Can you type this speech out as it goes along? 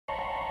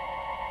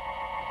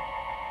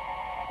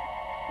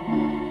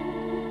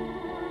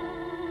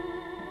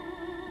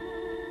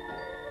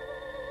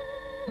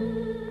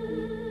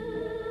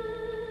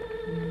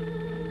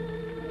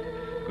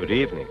Good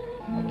evening.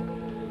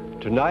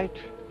 Tonight,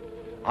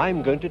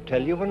 I'm going to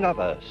tell you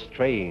another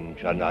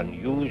strange and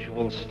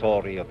unusual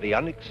story of the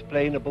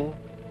unexplainable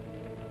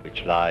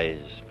which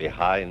lies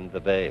behind the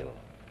veil.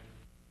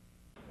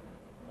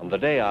 On the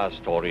day our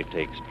story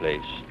takes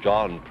place,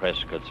 John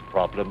Prescott's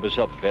problem was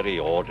a very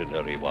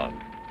ordinary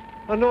one.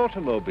 An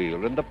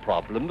automobile and the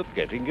problem of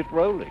getting it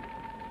rolling.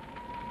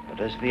 But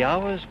as the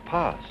hours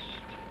passed,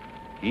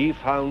 he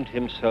found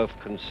himself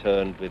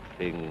concerned with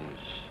things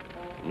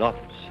not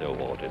so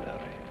ordinary.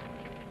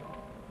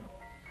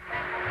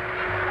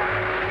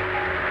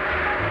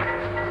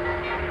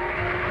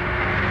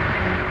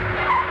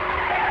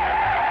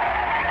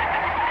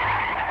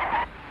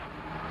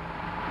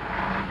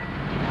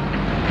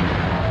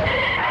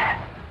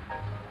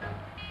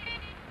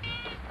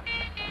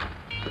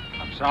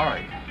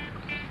 Sorry.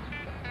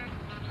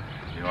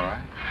 You all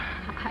right?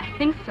 I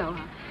think so.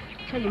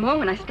 I'll tell you more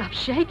when I stop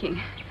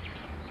shaking.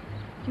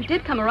 You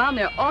did come around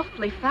there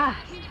awfully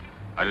fast.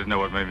 I didn't know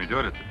what made me do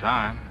it at the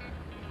time.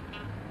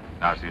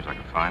 Now it seems like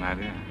a fine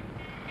idea.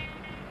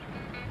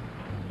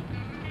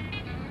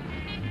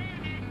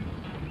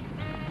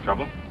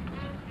 Trouble?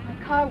 My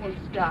car won't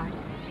start.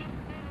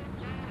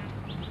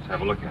 Let's have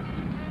a look at it.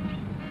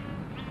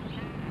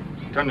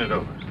 Turn it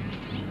over.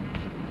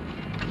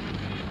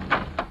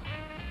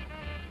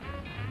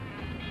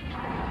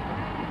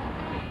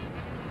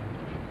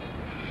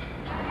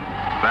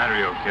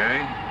 Battery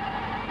okay.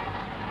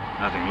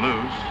 Nothing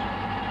loose.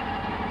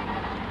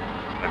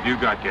 Have you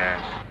got gas?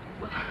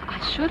 Well, I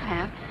should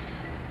have.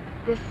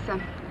 This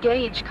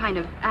gauge kind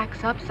of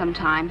acts up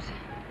sometimes.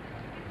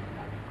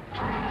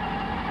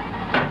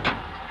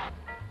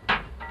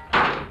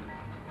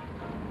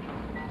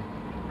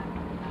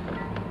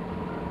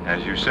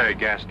 As you say,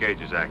 gas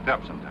gauges act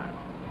up sometimes.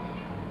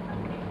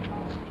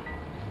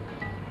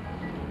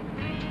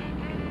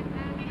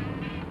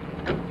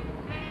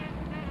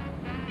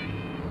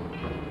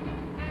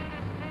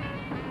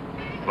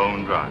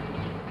 Bone dry.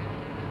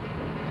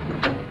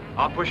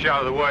 I'll push you out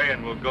of the way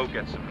and we'll go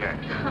get some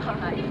gas. All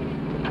right.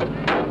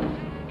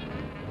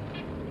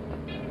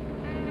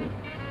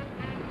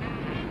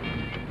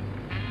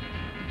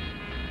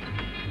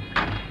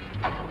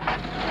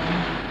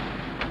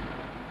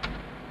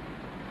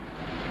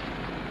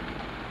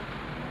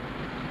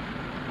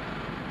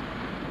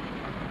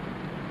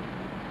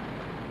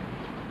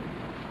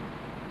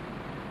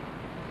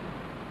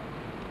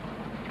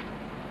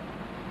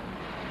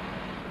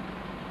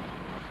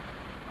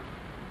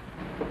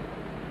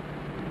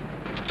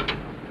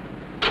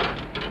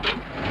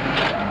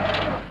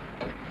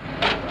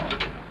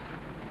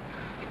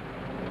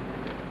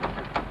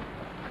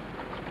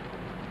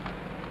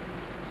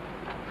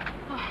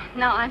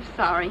 No, I'm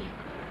sorry.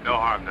 No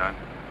harm done.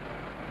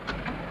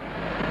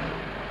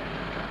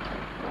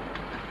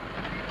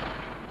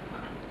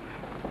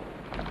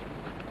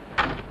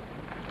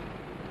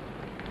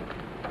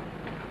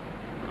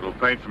 A little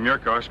paint from your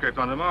car scraped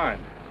onto mine.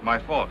 It's my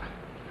fault.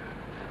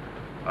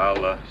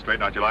 I'll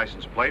straighten out your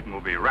license plate and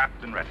we'll be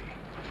wrapped and ready.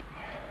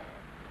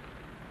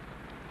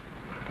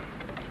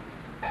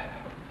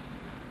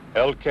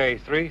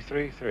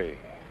 LK333.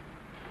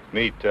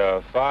 Meet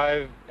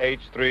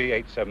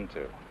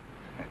 5H3872.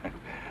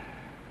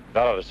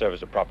 That ought to serve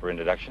as a proper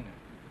introduction.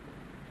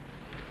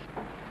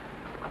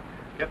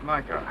 Get in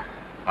my car.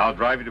 I'll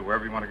drive you to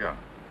wherever you want to go.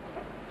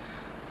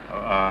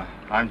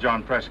 I'm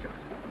John Prescott,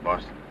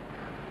 Boston.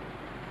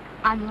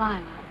 I'm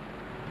Lila.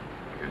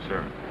 Yes,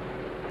 sir.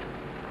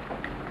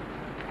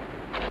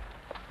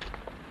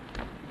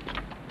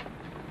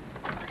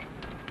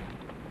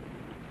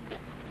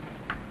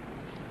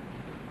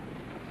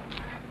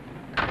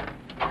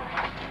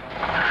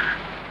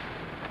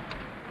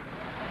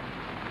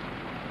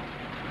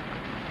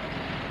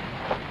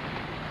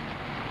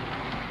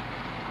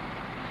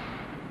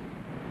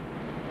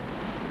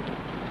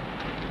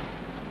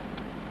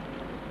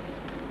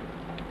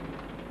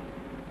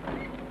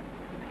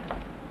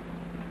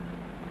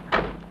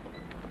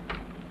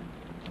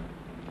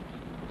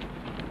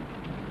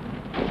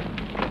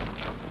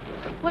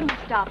 What am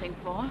I stopping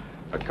for?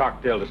 A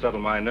cocktail to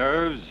settle my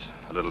nerves,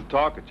 a little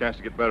talk, a chance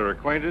to get better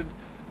acquainted,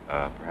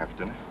 perhaps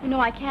dinner. You know,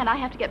 I can't. I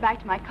have to get back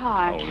to my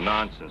car. Oh,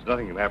 nonsense.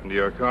 Nothing can happen to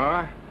your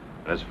car.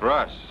 And as for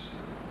us,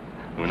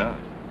 who knows?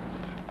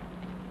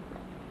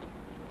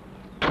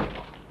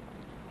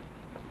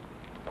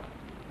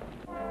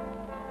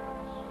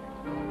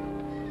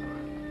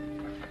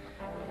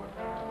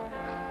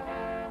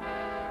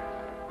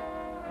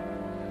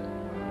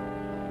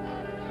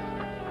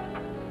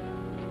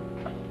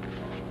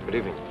 Good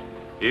evening.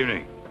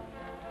 Evening.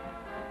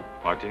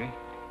 Martini?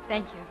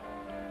 Thank you.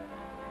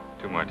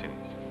 2 martinis.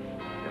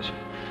 Yes, sir.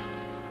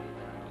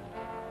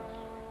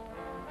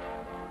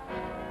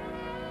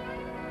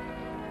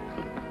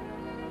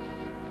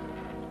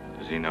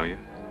 Does he know you?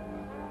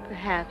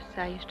 Perhaps.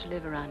 I used to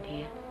live around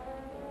here.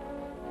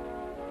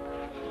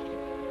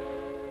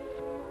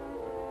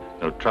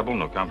 No trouble,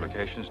 no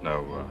complications,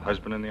 no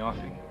husband in the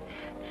offing?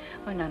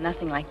 Oh, no,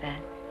 nothing like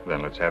that.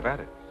 Then let's have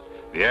at it.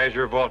 The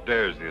azure vault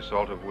dares the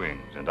assault of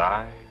wings, and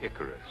I,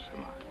 Icarus,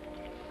 am I.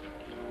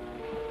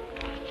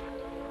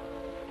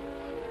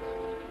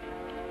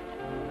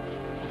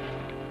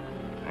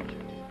 Thank you.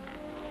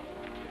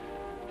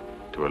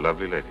 To a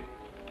lovely lady.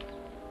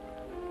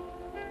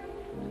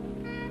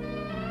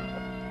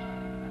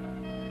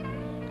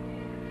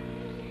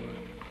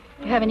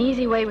 You have an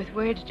easy way with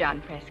words,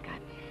 John Prescott.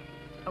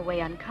 A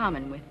way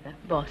uncommon with the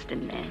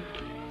Boston men.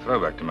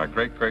 Throwback to my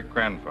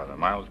great-great-grandfather,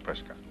 Miles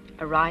Prescott.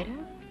 A rider?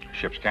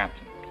 Ship's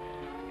captain.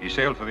 He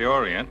sailed for the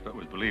Orient, but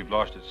was believed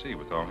lost at sea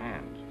with all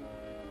hands.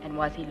 And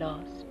was he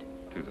lost?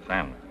 To the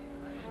family.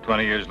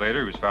 20 years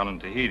later, he was found in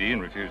Tahiti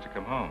and refused to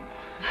come home.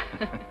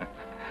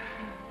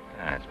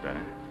 That's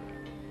better.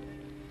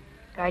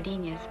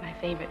 Gardenia's my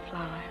favorite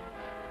flower.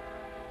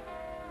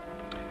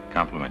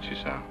 Compliments you,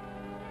 Sal.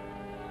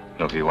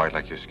 Milky white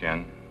like your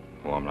skin,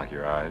 warm like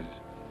your eyes,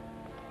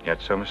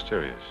 yet so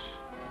mysterious,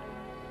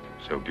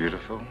 so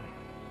beautiful,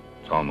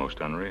 it's almost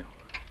unreal.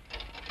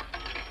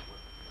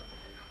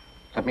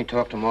 Let me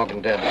talk to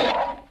Morgan Debs.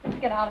 Let's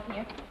get out of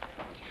here.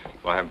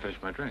 Well, I haven't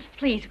finished my drink.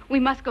 Please, we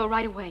must go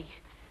right away.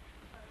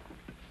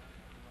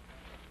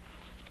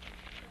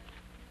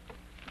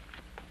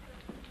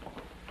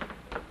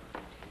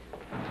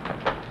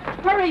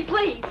 Hurry,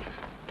 please.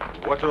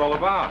 What's it all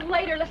about?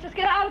 Later, let's just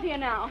get out of here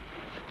now.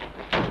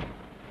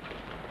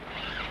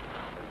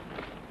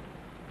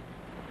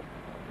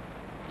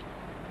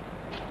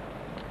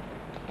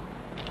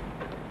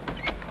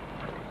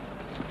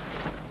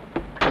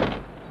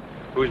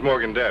 Who's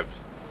Morgan Debs?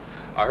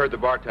 I heard the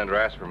bartender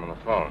ask for him on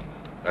the phone.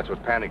 That's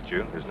what panicked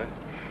you, isn't it?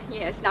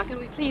 Yes, now can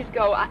we please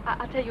go?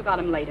 I'll tell you about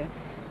him later.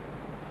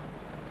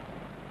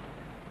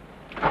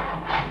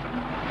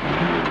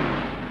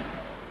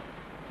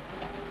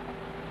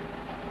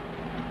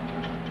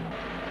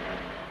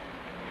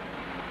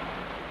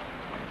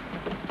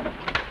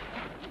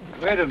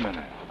 Wait a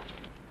minute.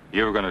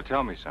 You were going to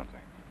tell me something,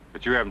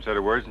 but you haven't said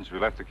a word since we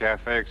left the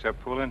cafe except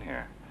pull in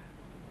here.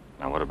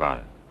 Now, what about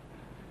it?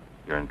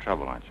 You're in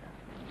trouble, aren't you?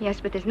 Yes,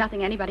 but there's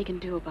nothing anybody can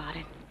do about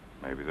it.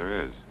 Maybe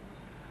there is.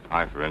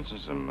 I, for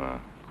instance,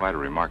 am quite a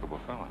remarkable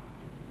fellow.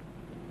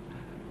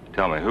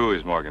 Tell me, who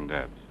is Morgan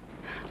Debs?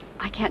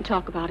 I can't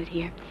talk about it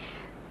here.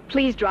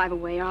 Please drive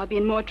away or I'll be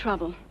in more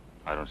trouble.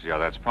 I don't see how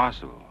that's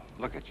possible.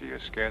 Look at you, you're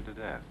scared to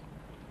death.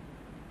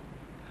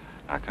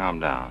 Now,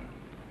 calm down.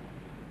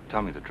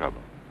 Tell me the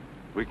trouble.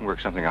 We can work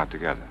something out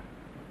together.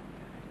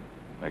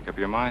 Make up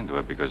your mind to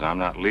it, because I'm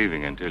not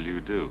leaving until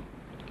you do.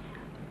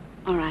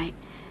 All right.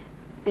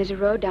 There's a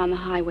road down the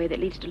highway that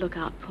leads to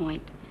Lookout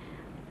Point.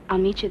 I'll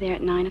meet you there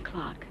at 9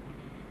 o'clock.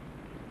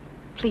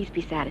 Please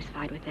be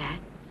satisfied with that.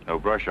 No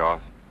brush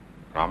off.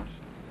 Promise?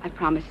 I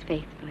promise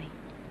faithfully.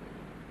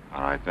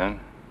 All right,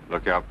 then.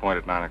 Lookout Point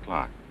at 9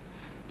 o'clock.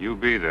 You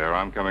be there.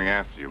 I'm coming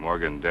after you,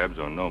 Morgan Debs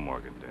or no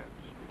Morgan Debs.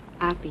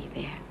 I'll be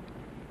there.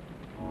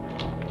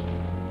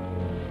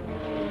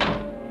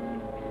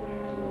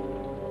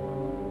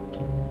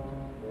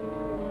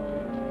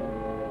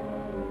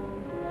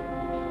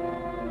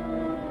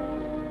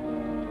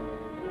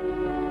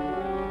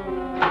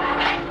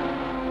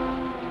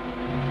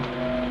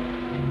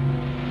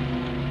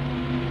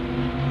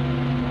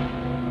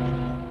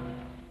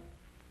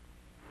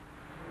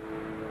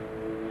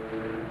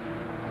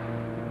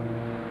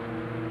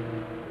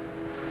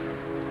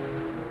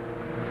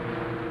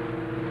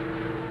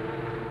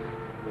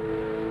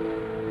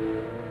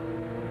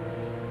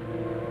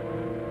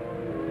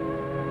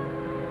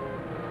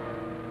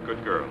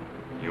 Good girl.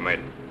 You made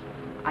it.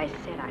 I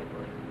said I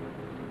would.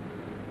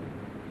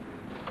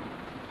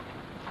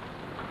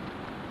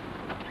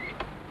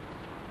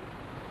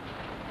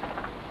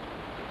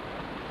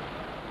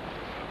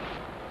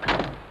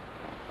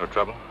 No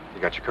trouble?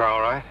 You got your car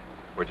all right?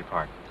 Where'd you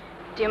park?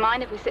 Do you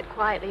mind if we sit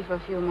quietly for a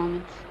few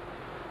moments?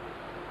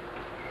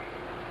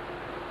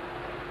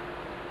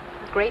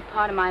 A great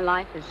part of my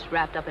life is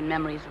wrapped up in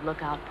memories of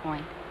Lookout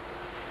Point.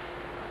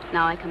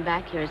 Now I come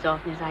back here as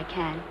often as I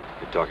can.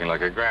 You're talking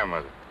like a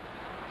grandmother.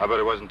 I bet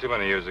it wasn't too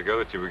many years ago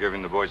that you were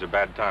giving the boys a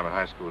bad time at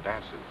high school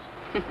dances.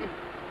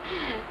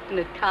 And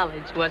at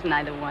college, wasn't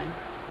I the one?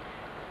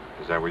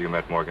 Is that where you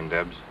met Morgan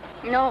Debs?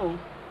 No.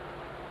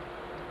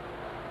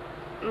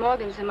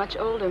 Morgan's a much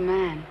older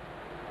man.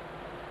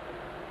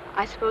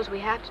 I suppose we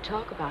have to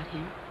talk about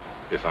him.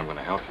 If I'm going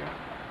to help you.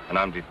 And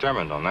I'm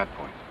determined on that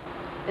point.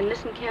 Then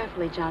listen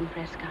carefully, John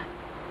Prescott.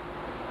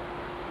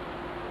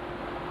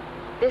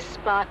 This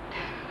spot,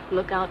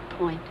 Lookout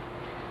Point,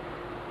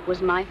 was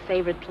my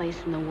favorite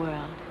place in the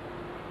world.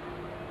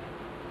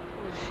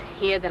 It was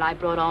here that I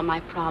brought all my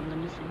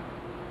problems, and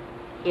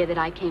here that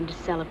I came to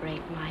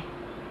celebrate my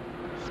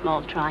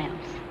small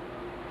triumphs.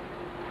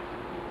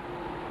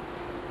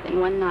 Then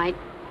one night,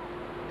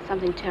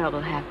 something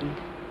terrible happened.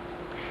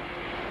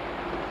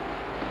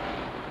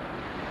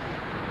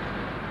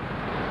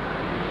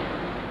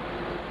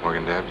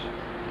 Morgan Debs,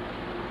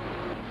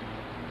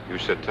 you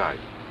sit tight.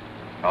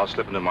 I'll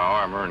slip into my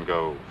armor and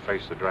go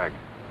face the dragon.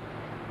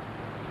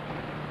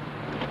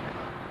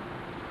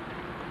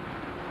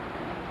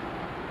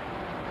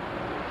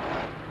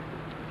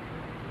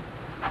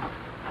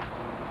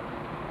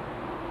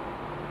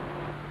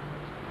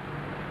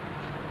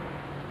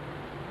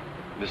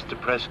 Mr.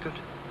 Prescott?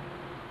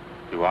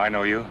 Do I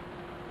know you?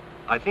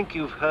 I think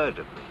you've heard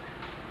of me.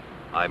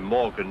 I'm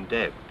Morgan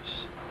Debs.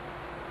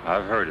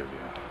 I've heard of you.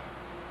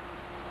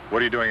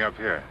 What are you doing up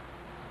here?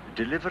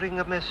 Delivering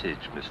a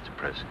message, Mr.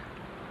 Prescott.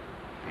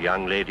 The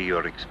young lady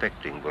you're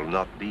expecting will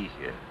not be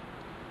here.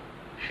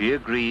 She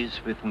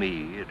agrees with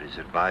me it is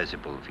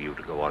advisable for you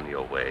to go on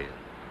your way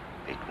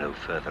and make no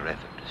further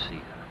effort to see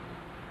her.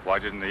 Why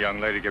didn't the young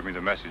lady give me the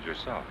message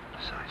herself?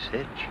 As I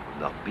said, she will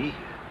not be here.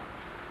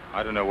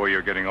 I don't know where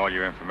you're getting all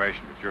your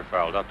information, but you're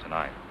fouled up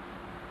tonight.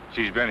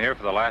 She's been here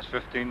for the last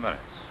 15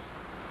 minutes.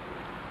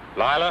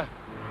 Lila?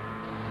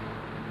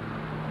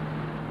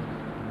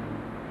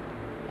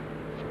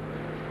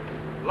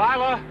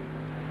 Lila?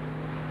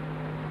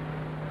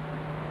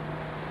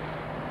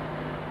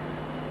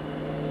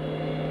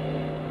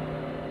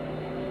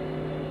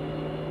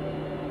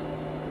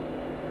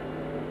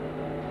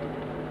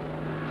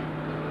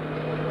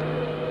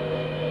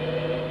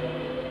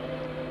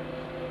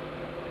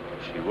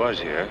 She was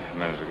here a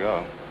minute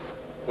ago.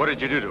 What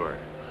did you do to her?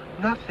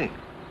 Nothing.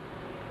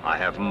 I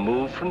haven't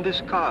moved from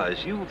this car,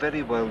 as you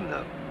very well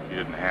know. You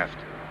didn't have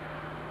to.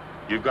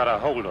 You've got a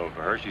hold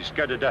over her. She's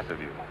scared to death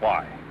of you.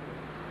 Why?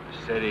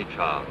 Steady,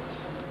 Charles.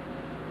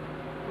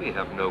 We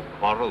have no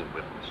quarrel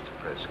with Mr.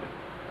 Prescott.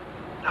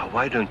 Now,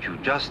 why don't you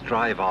just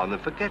drive on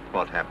and forget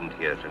what happened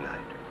here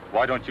tonight?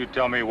 Why don't you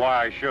tell me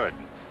why I should?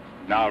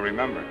 Now,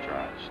 remember,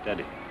 Charles,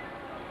 steady.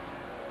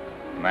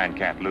 A man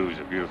can't lose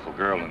a beautiful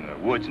girl in the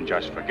woods and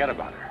just forget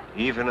about her.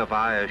 Even if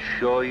I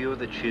assure you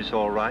that she's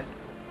all right?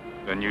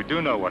 Then you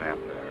do know what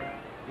happened to her.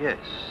 Yes,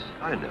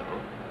 I know.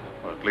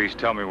 Well, at least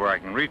tell me where I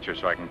can reach her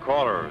so I can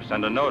call her or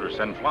send a note or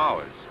send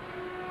flowers.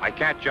 I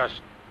can't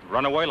just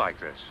run away like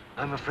this.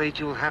 I'm afraid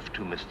you'll have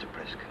to, Mr.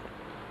 Prescott.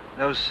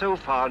 Now, so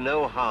far,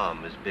 no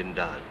harm has been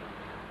done.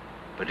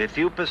 But if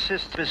you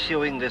persist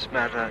pursuing this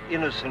matter,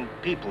 innocent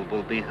people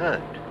will be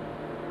hurt.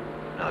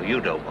 Now, you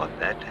don't want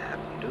that to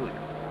happen, do you?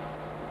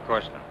 Of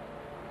course not.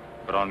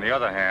 But on the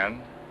other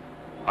hand,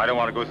 I don't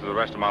want to go through the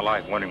rest of my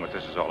life wondering what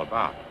this is all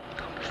about.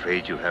 I'm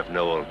afraid you have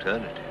no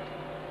alternative.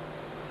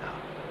 Now,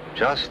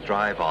 just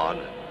drive on,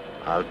 and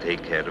I'll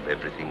take care of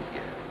everything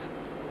here.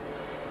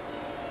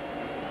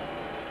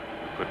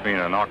 Put me in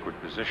an awkward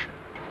position.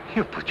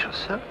 You put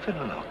yourself in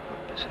an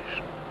awkward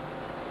position.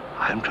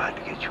 I'm trying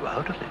to get you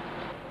out of it.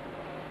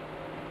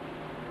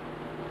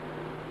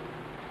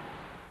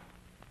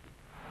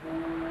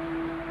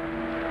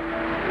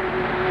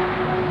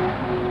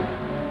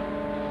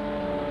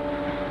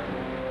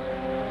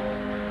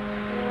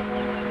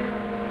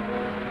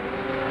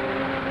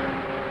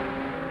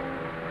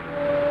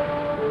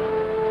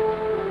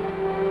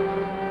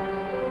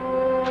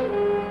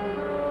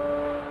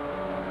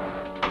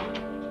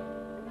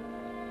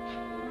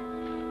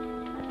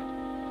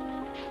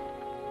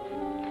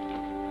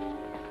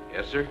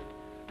 Yes, sir?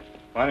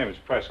 My name is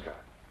Prescott.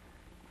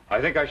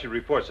 I think I should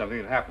report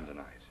something that happened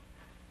tonight.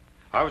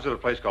 I was at a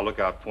place called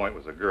Lookout Point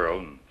with a girl,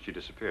 and she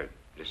disappeared.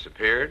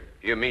 Disappeared?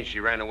 You mean she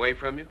ran away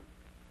from you?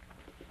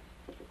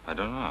 I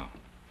don't know.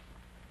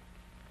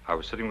 I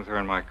was sitting with her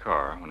in my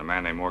car when a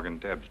man named Morgan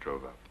Debs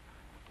drove up.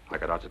 I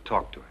got out to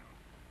talk to him.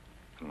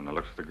 And when I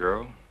looked for the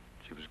girl,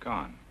 she was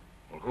gone.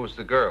 Well, who's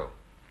the girl?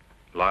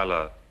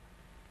 Lila.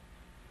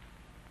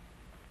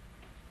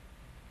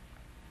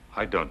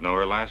 I don't know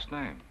her last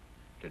name.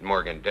 Did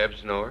Morgan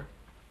Debs know her?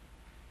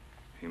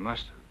 He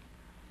must have.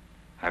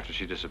 After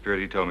she disappeared,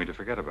 he told me to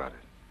forget about it.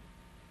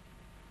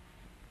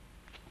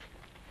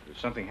 But if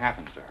something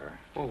happens to her...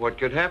 Well, what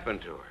could happen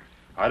to her?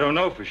 I don't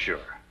know for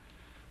sure.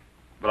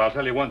 But I'll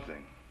tell you one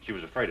thing. She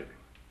was afraid of him.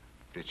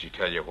 Did she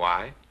tell you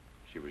why?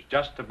 She was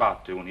just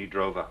about to when he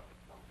drove up.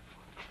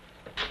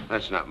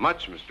 That's not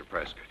much, Mr.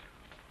 Prescott.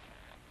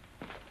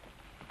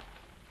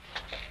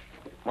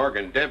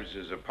 Morgan Debs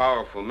is a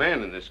powerful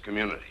man in this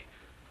community.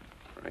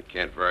 I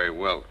can't very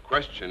well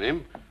question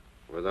him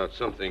without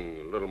something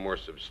a little more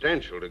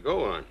substantial to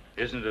go on.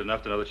 Isn't it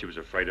enough to know that she was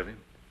afraid of him?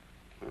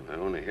 Well, I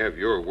only have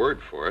your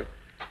word for it.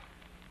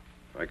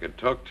 If I could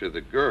talk to the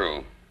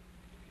girl...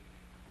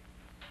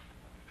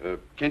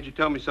 can't you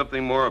tell me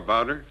something more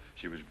about her?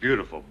 She was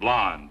beautiful,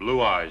 blonde, blue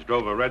eyes,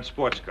 drove a red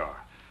sports car.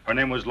 Her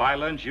name was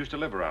Lila, and she used to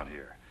live around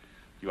here.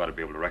 You ought to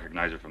be able to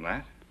recognize her from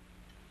that.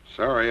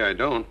 Sorry, I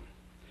don't.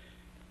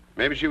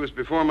 Maybe she was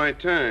before my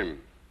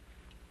time.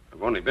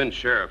 I've only been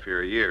sheriff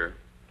here a year.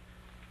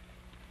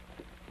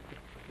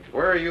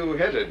 Where are you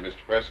headed, Mr.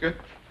 Prescott?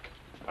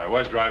 I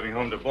was driving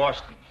home to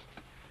Boston.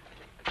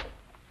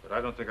 But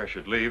I don't think I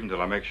should leave until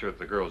I make sure that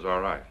the girl's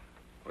all right.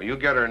 Well, you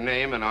get her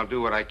name, and I'll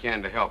do what I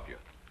can to help you.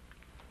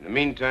 In the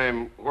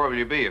meantime, where will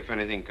you be if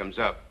anything comes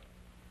up?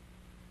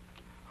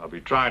 I'll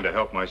be trying to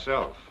help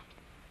myself.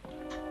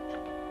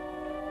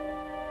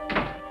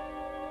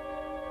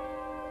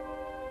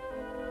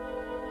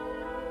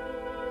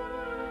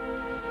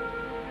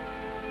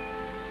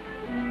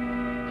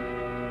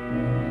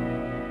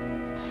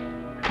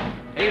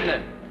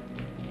 Evening.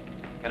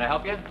 Can I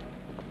help you?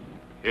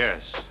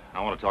 Yes,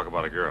 I want to talk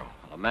about a girl.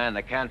 Well, a man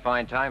that can't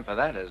find time for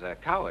that is a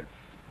coward.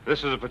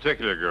 This is a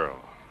particular girl.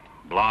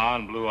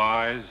 Blonde, blue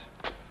eyes.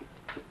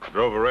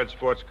 Drove a red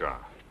sports car.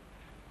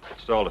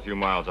 Stalled a few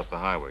miles up the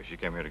highway. She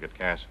came here to get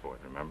gas for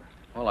it, remember?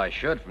 Well, I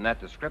should from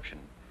that description.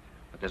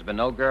 But there's been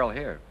no girl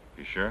here.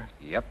 You sure?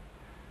 Yep.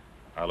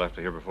 I left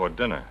her here before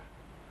dinner.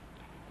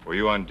 Were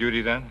you on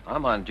duty then?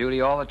 I'm on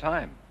duty all the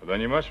time. Well, then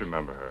you must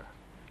remember her.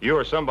 You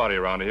or somebody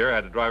around here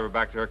had to drive her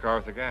back to her car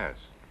with the gas.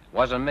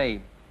 Wasn't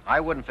me. I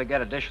wouldn't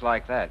forget a dish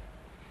like that.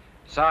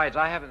 Besides,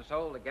 I haven't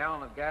sold a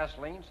gallon of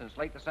gasoline since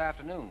late this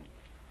afternoon.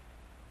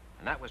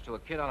 And that was to a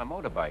kid on a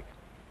motorbike.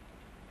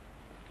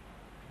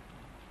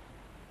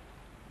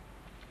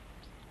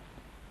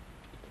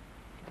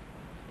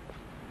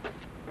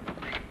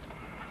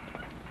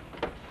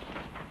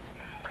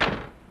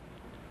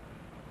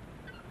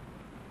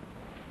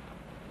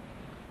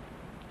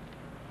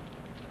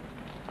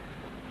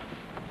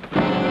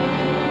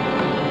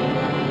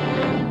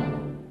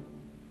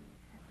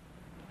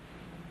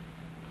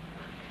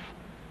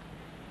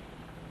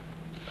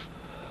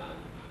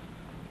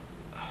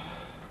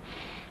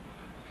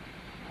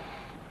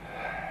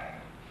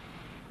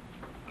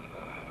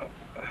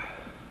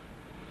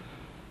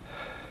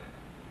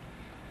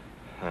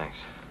 Thanks.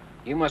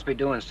 You must be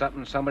doing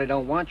something somebody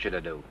don't want you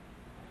to do.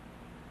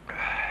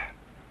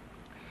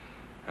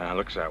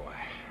 Looks that way.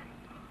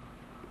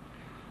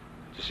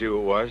 Did you see who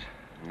it was?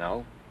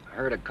 No. I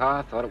heard a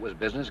car, thought it was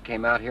business,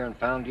 came out here and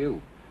found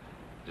you.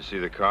 Did you see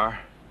the car?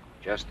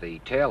 Just the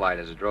taillight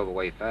as it drove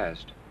away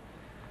fast.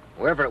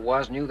 Whoever it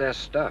was knew their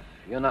stuff.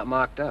 You're not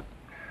marked up.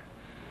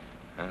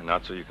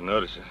 Not so you can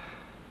notice it.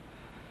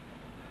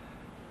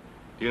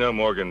 Do you know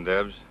Morgan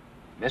Debs?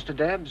 Mr.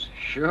 Debs?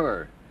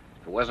 Sure.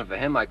 If it wasn't for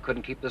him, I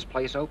couldn't keep this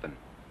place open.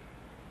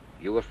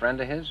 You a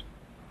friend of his?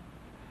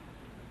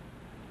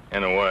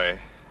 In a way.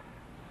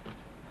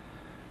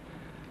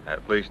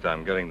 At least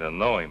I'm getting to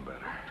know him better.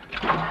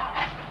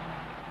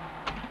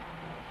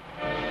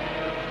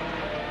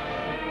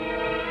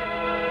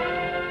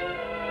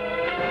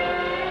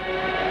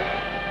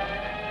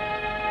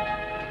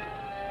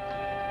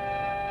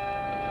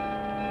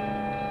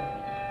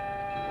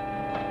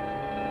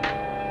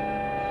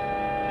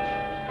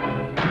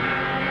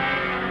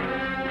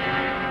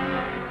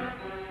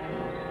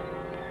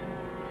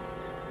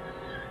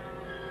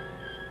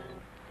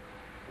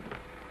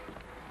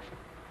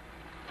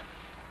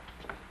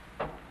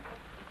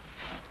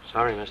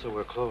 Sorry, mister,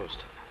 we're closed.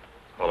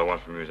 All I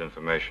want from you is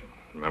information.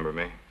 Remember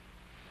me?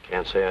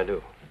 Can't say I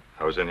do.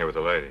 I was in here with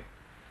a lady.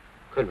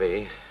 Could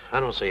be. I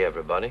don't see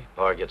everybody.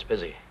 Bar gets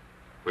busy.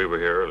 We were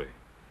here early.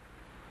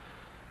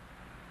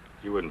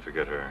 You wouldn't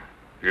forget her.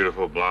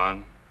 Beautiful,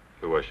 blonde.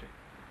 Who was she?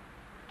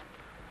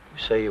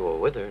 You say you were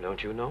with her,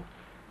 don't you know?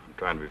 I'm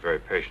trying to be very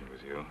patient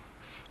with you.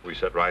 We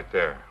sat right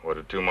there,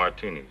 ordered 2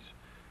 martinis.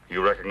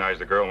 You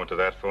recognized the girl, went to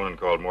that phone and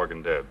called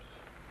Morgan Debs.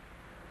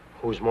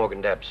 Who's Morgan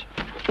Debs?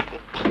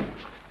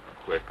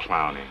 Quit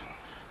clowning.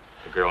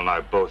 The girl and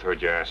I both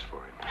heard you ask for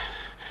him.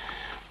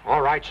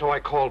 All right, so I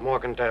called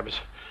Morgan Debs.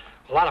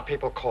 A lot of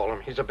people call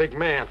him. He's a big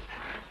man.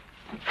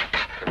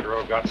 The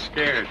girl got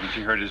scared when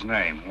she heard his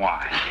name.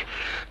 Why?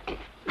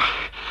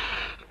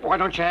 Why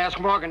don't you ask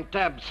Morgan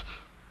Debs?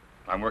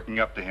 I'm working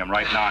up to him.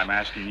 Right now, I'm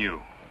asking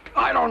you.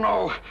 I don't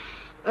know.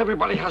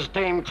 Everybody has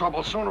dame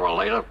trouble sooner or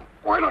later.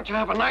 Why don't you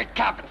have a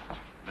nightcap?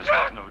 This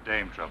is no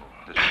dame trouble.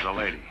 This is a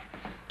lady.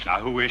 Now,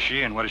 who is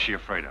she and what is she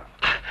afraid of?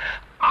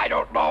 I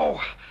don't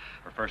know.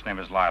 Her first name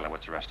is Lila.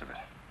 What's the rest of it?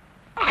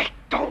 I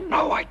don't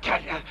know, I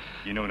tell you.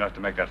 You knew enough to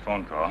make that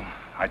phone call.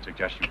 I'd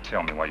suggest you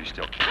tell me while you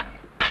still can.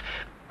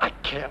 I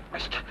can't,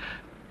 mister.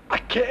 I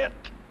can't.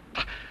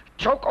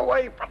 Choke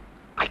away, but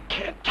I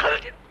can't tell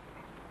you.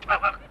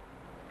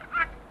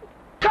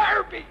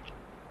 Kirby!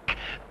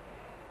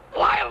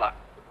 Lila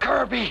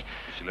Kirby. Does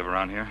she live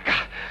around here?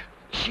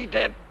 She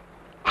did.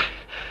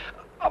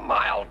 A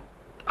mile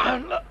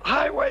on the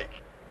highway.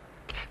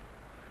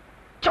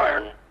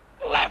 Turn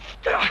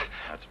left.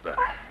 That's better.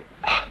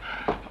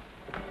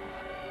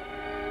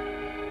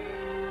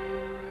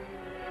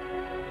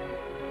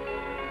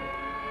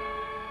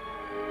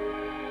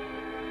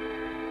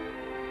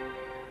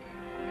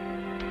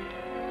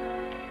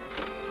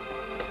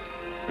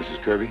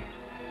 Mrs. Kirby?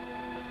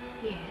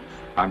 Yes?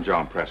 I'm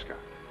John Prescott.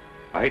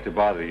 I hate to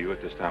bother you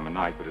at this time of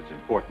night, but it's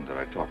important that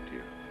I talk to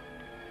you.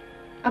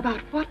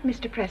 About what,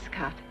 Mr.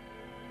 Prescott?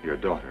 Your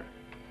daughter.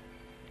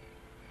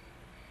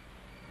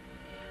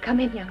 Come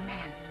in, young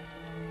man.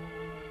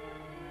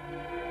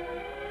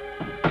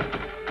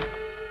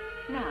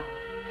 Now,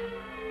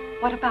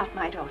 what about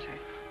my daughter?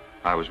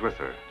 I was with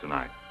her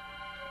tonight.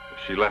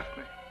 She left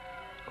me.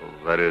 Well,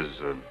 that is,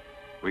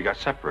 we got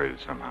separated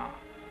somehow.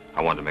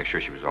 I wanted to make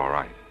sure she was all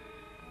right.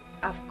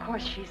 Of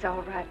course she's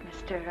all right,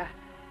 Mr.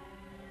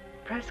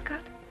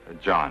 Prescott.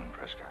 John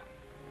Prescott.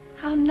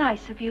 How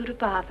nice of you to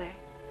bother.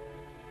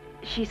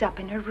 She's up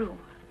in her room.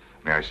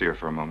 May I see her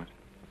for a moment?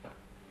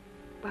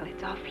 Well,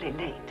 it's awfully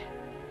late,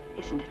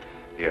 isn't it?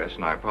 Yes,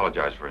 and I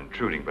apologize for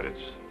intruding, but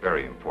it's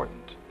very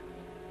important.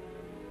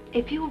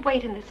 If you'll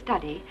wait in the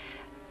study,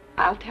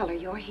 I'll tell her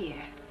you're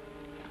here.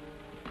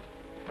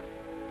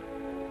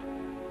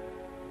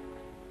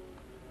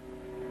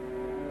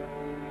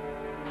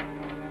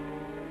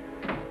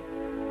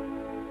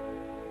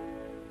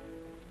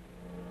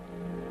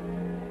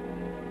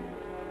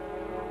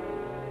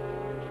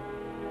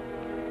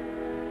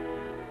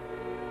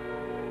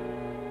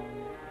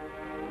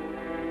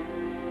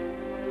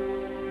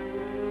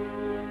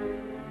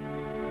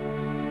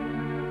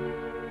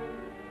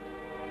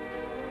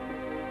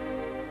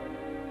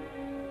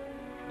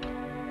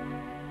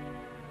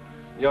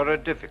 You're a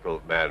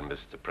difficult man,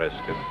 Mr.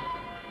 Preston.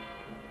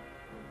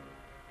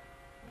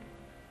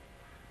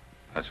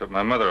 That's what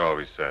my mother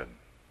always said.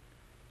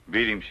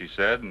 Beat him, she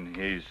said, and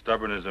he's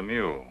stubborn as a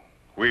mule.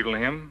 Wheedle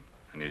him,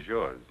 and he's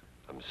yours.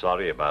 I'm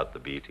sorry about the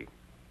beating.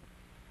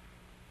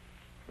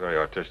 Very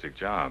artistic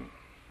job.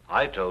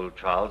 I told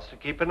Charles to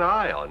keep an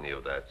eye on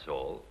you, that's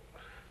all.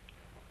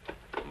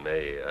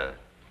 May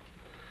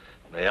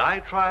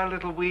I try a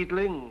little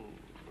wheedling,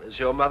 as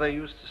your mother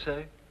used to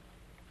say?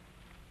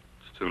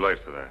 It's too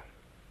late for that.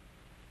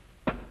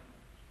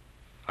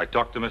 I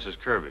talked to Mrs.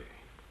 Kirby.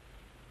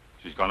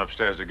 She's gone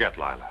upstairs to get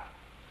Lila.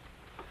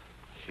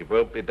 She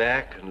won't be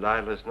back, and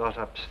Lila's not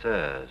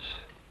upstairs.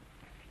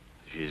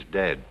 She's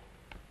dead.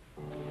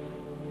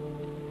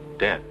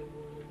 Dead?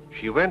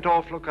 She went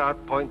off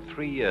Lookout Point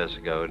 3 years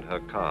ago in her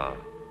car.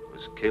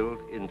 Was killed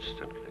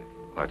instantly.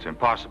 That's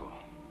impossible.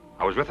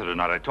 I was with her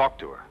tonight. I talked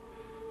to her.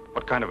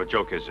 What kind of a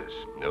joke is this?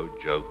 No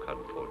joke,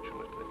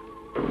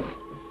 unfortunately.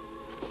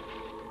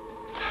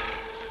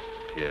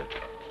 Here.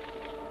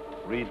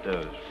 Read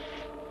those.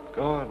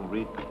 Go on,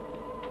 read them.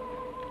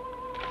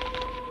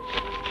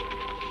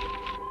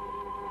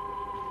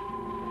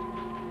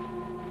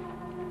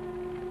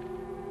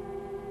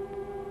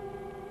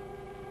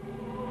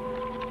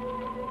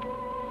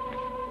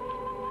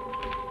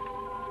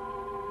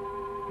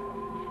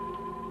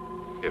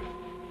 If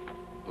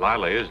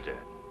Lila is dead,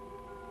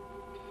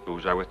 who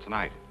was I with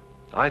tonight?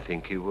 I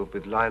think you were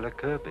with Lila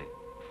Kirby.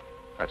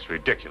 That's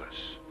ridiculous.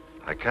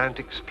 I can't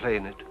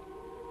explain it.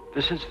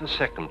 This is the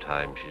second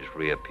time she's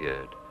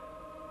reappeared.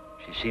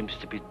 She seems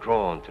to be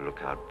drawn to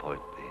Lookout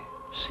Point, the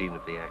scene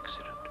of the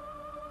accident.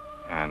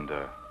 And,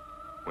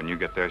 when you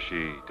get there,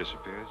 she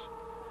disappears?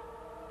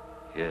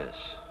 Yes.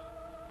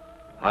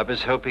 I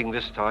was hoping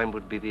this time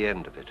would be the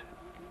end of it.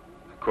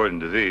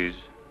 According to these,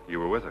 you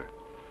were with her.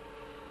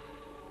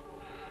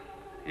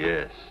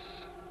 Yes.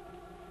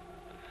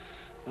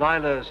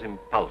 Lila's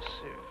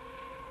impulsive.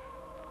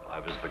 I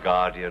was the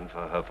guardian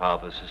for her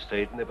father's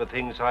estate, and there were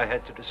things I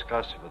had to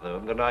discuss with her.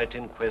 On the night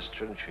in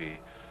question, she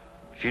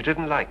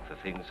didn't like the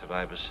things that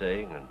I was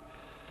saying and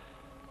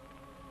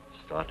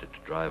started to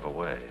drive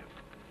away.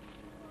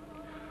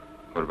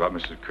 What about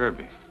Mrs.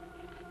 Kirby?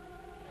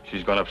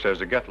 She's gone upstairs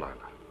to get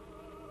Lila.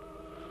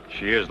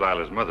 She is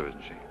Lila's mother,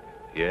 isn't she?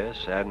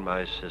 Yes, and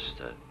my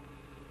sister.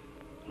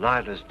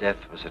 Lila's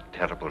death was a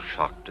terrible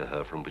shock to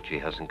her from which she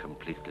hasn't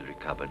completely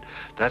recovered.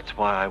 That's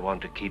why I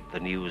want to keep the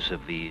news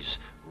of these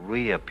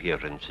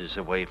reappearances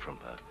away from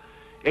her.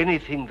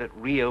 Anything that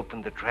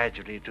reopened the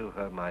tragedy to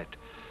her might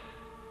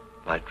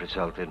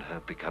result in her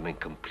becoming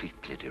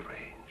completely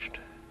deranged.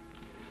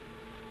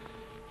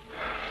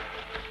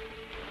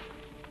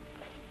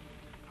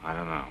 I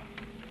don't know.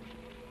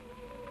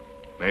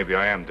 Maybe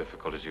I am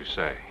difficult, as you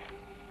say.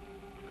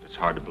 But it's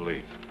hard to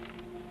believe.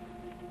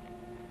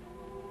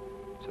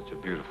 Such a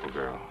beautiful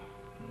girl.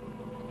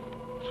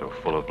 So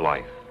full of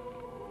life.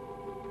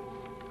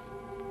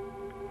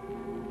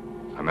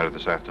 I met her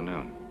this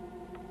afternoon.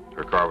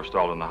 Her car was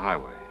stalled on the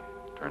highway.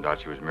 Turned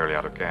out she was merely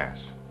out of gas.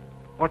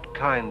 What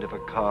kind of a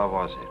car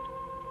was it?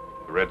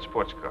 A red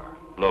sports car.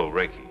 Low,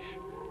 rakish.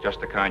 Just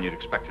the kind you'd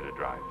expect her to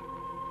drive.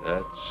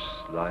 That's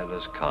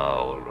Lila's car,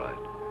 all right.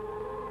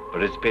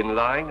 But it's been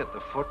lying at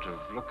the foot of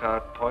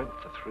Lookout Point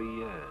for 3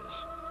 years.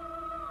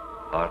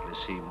 Hardly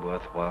seemed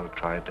worthwhile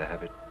trying to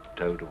have it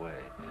towed away.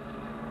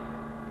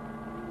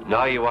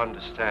 Now you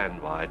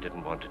understand why I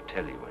didn't want to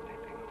tell you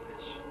anything of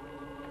this.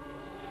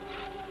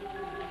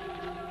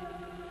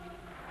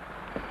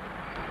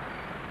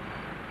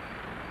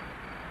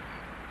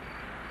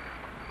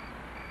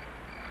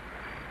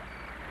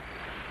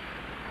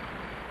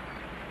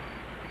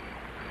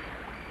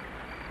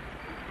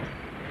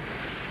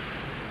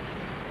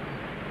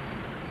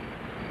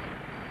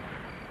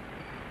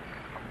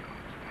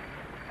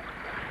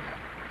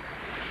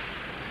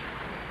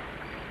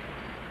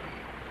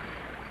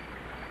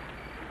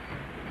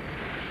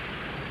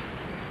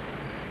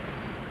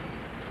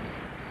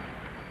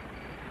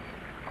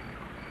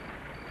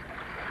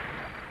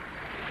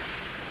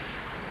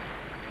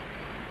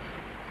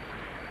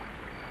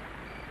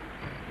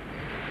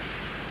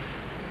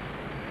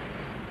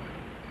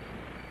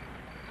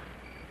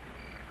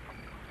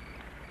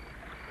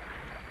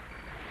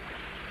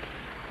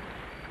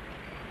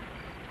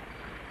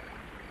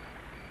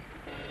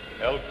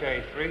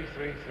 LK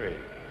 333.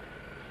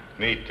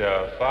 Meet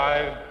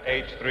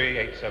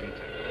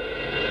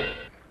 5H3872.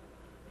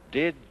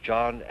 Did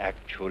John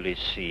actually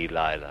see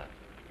Lila?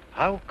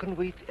 How can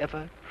we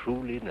ever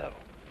truly know?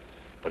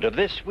 But of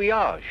this we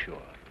are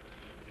sure.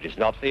 It is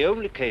not the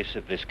only case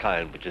of this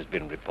kind which has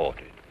been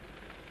reported.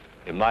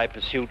 In my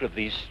pursuit of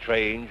these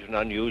strange and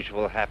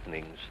unusual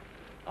happenings,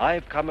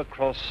 I've come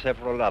across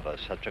several other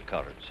such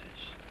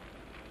occurrences.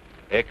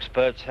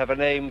 Experts have a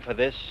name for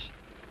this,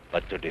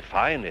 but to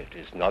define it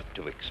is not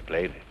to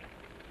explain it.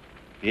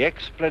 The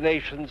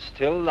explanation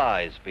still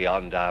lies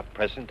beyond our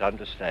present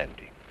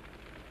understanding.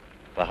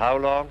 For how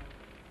long?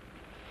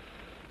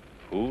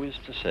 Who is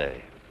to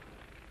say?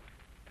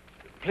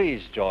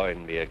 please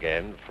join me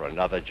again for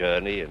another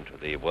journey into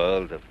the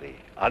world of the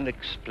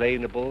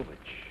unexplainable which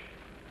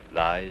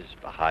lies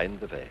behind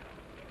the veil.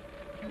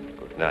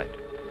 Good night.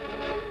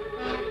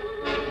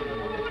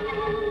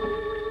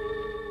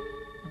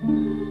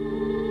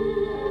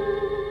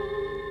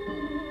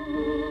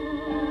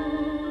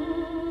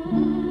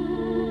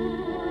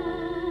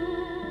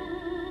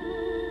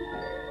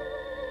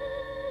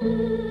 Thank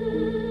you.